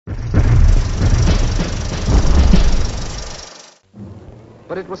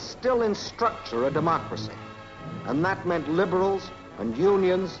but it was still in structure a democracy. And that meant liberals and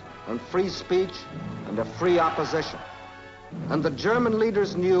unions and free speech and a free opposition. And the German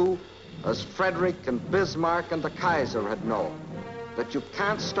leaders knew, as Frederick and Bismarck and the Kaiser had known, that you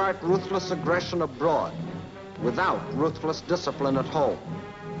can't start ruthless aggression abroad without ruthless discipline at home.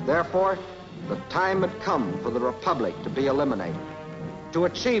 Therefore, the time had come for the Republic to be eliminated. To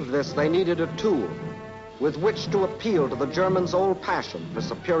achieve this, they needed a tool with which to appeal to the Germans' old passion for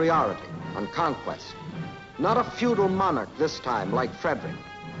superiority and conquest. Not a feudal monarch this time like Frederick,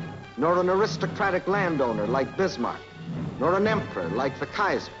 nor an aristocratic landowner like Bismarck, nor an emperor like the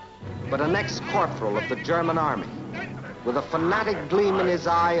Kaiser, but an ex-corporal of the German army, with a fanatic gleam in his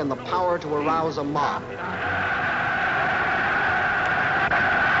eye and the power to arouse a mob.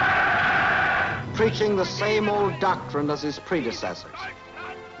 Preaching the same old doctrine as his predecessors,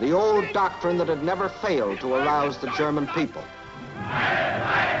 the old doctrine that had never failed to arouse the German people.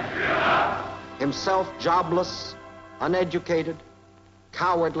 Himself jobless, uneducated,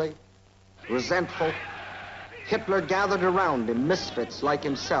 cowardly, resentful, Hitler gathered around him misfits like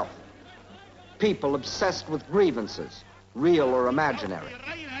himself, people obsessed with grievances, real or imaginary,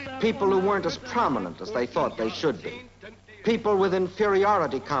 people who weren't as prominent as they thought they should be, people with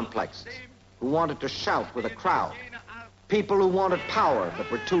inferiority complexes who wanted to shout with a crowd, people who wanted power but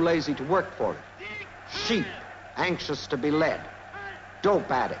were too lazy to work for it, sheep anxious to be led,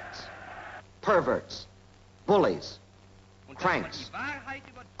 dope addicts, perverts, bullies, cranks.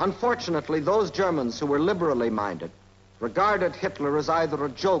 Unfortunately, those Germans who were liberally minded regarded Hitler as either a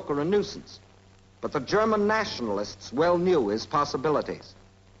joke or a nuisance. But the German nationalists well knew his possibilities.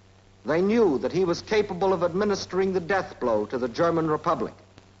 They knew that he was capable of administering the death blow to the German Republic,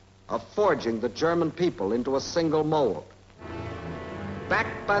 of forging the German people into a single mold.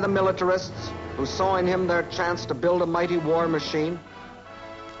 Backed by the militarists who saw in him their chance to build a mighty war machine,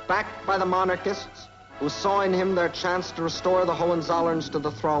 backed by the monarchists who saw in him their chance to restore the Hohenzollerns to the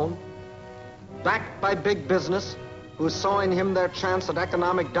throne, backed by big business who saw in him their chance at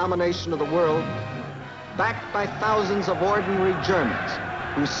economic domination of the world, backed by thousands of ordinary Germans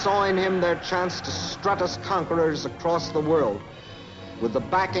who saw in him their chance to strut as conquerors across the world. With the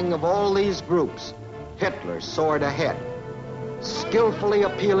backing of all these groups, Hitler soared ahead, skillfully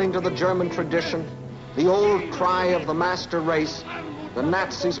appealing to the German tradition, the old cry of the master race. The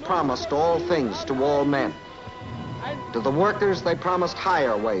Nazis promised all things to all men. To the workers, they promised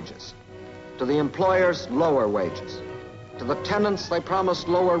higher wages. To the employers, lower wages. To the tenants, they promised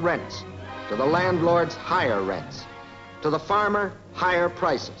lower rents. To the landlords, higher rents. To the farmer, higher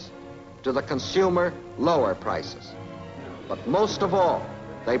prices. To the consumer, lower prices. But most of all,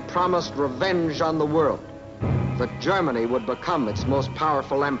 they promised revenge on the world, that Germany would become its most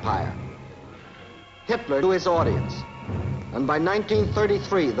powerful empire. Hitler knew his audience, and by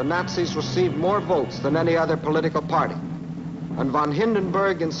 1933, the Nazis received more votes than any other political party, and von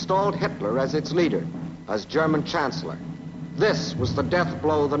Hindenburg installed Hitler as its leader, as German Chancellor. This was the death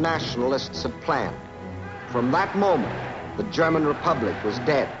blow the nationalists had planned. From that moment, the German Republic was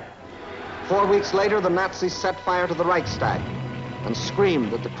dead. 4 weeks later, the Nazis set fire to the Reichstag and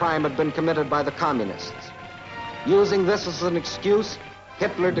screamed that the crime had been committed by the communists. Using this as an excuse,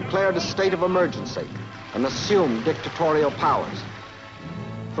 Hitler declared a state of emergency and assumed dictatorial powers.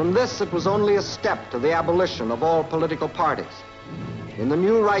 From this, it was only a step to the abolition of all political parties. In the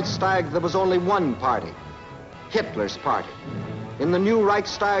new Reichstag, there was only one party, Hitler's party. In the new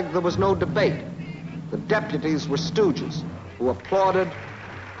Reichstag, there was no debate. The deputies were stooges who applauded,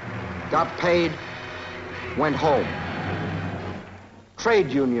 got paid, went home.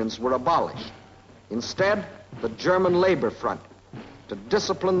 Trade unions were abolished. Instead, the German Labor Front, to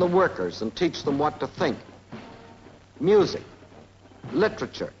discipline the workers and teach them what to think. Music,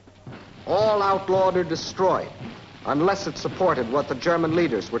 literature, all outlawed or destroyed, unless it supported what the German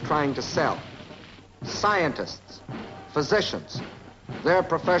leaders were trying to sell. Scientists, physicians, their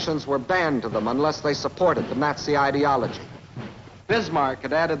professions were banned to them unless they supported the Nazi ideology. Bismarck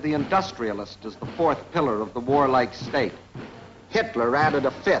had added the industrialist as the fourth pillar of the warlike state. Hitler added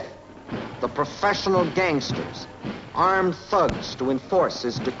a fifth, the professional gangsters, armed thugs to enforce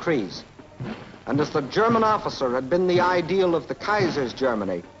his decrees. And as the German officer had been the ideal of the Kaiser's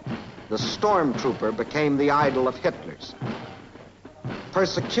Germany, the stormtrooper became the idol of Hitler's.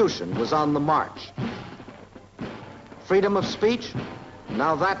 Persecution was on the march. Freedom of speech?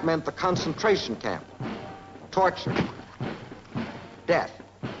 Now that meant the concentration camp, torture, death.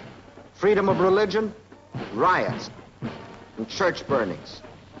 Freedom of religion? Riots and church burnings.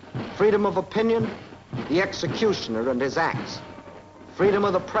 Freedom of opinion? The executioner and his axe. Freedom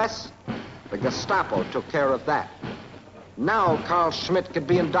of the press? The Gestapo took care of that. Now Carl Schmitt could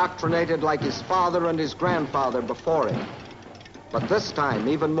be indoctrinated like his father and his grandfather before him. But this time,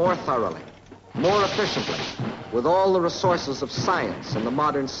 even more thoroughly, more efficiently, with all the resources of science and the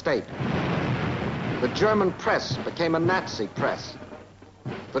modern state. The German press became a Nazi press.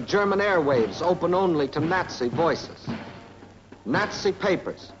 The German airwaves open only to Nazi voices. Nazi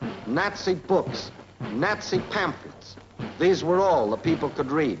papers, Nazi books, Nazi pamphlets. These were all the people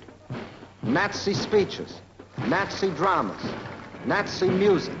could read. Nazi speeches, Nazi dramas, Nazi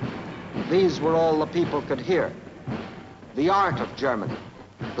music. These were all the people could hear. The art of Germany,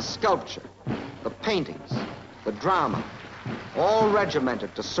 the sculpture, the paintings, the drama, all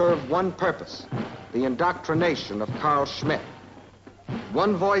regimented to serve one purpose, the indoctrination of Carl Schmitt.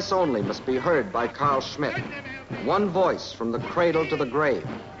 One voice only must be heard by Carl Schmitt. One voice from the cradle to the grave.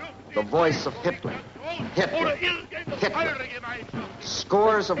 The voice of Hitler. Hitler. Hitler.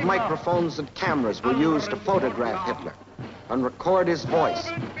 Scores of microphones and cameras were used to photograph Hitler and record his voice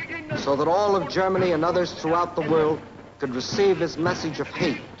so that all of Germany and others throughout the world could receive his message of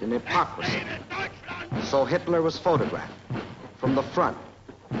hate and hypocrisy. So Hitler was photographed from the front,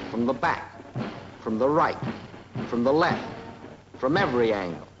 from the back, from the right, from the left, from every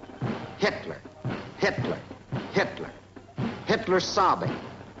angle. Hitler, Hitler, Hitler. Hitler sobbing,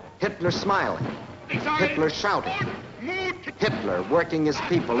 Hitler smiling, Hitler shouting, Hitler working his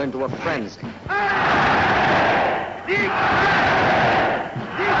people into a frenzy.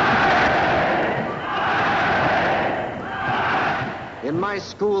 In my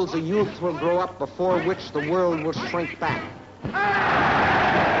schools, a youth will grow up before which the world will shrink back.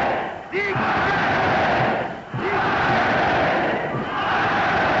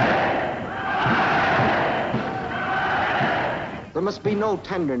 There must be no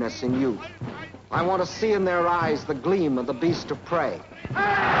tenderness in youth. I want to see in their eyes the gleam of the beast of prey.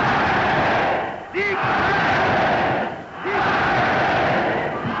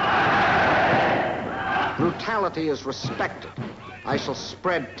 Brutality is respected. I shall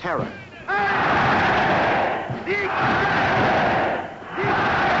spread terror.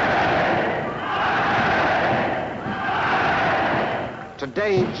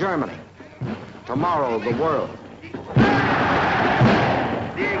 Today, Germany. Tomorrow, the world.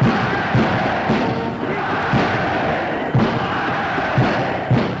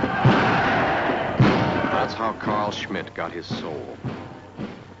 That's how Carl Schmitt got his soul.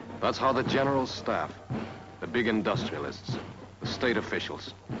 That's how the General Staff, the big industrialists, the state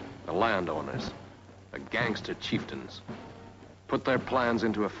officials, the landowners, the gangster chieftains, put their plans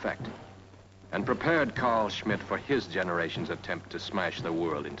into effect and prepared Carl Schmitt for his generation's attempt to smash the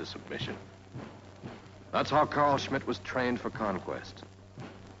world into submission. That's how Carl Schmitt was trained for conquest,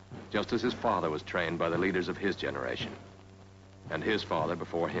 just as his father was trained by the leaders of his generation, and his father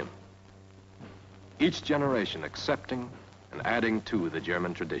before him. Each generation accepting and adding to the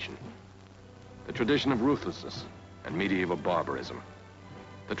German tradition, the tradition of ruthlessness and medieval barbarism,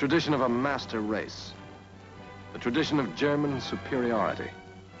 the tradition of a master race, the tradition of German superiority,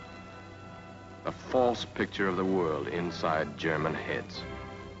 a false picture of the world inside German heads.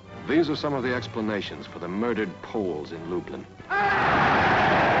 These are some of the explanations for the murdered Poles in Lublin,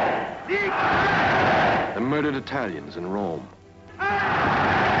 the murdered Italians in Rome,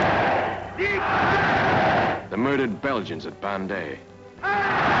 the murdered Belgians at Bandé,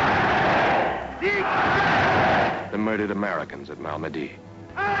 the murdered Americans at Malmedy.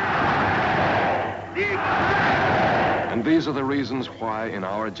 And these are the reasons why, in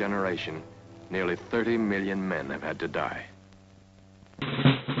our generation, nearly 30 million men have had to die.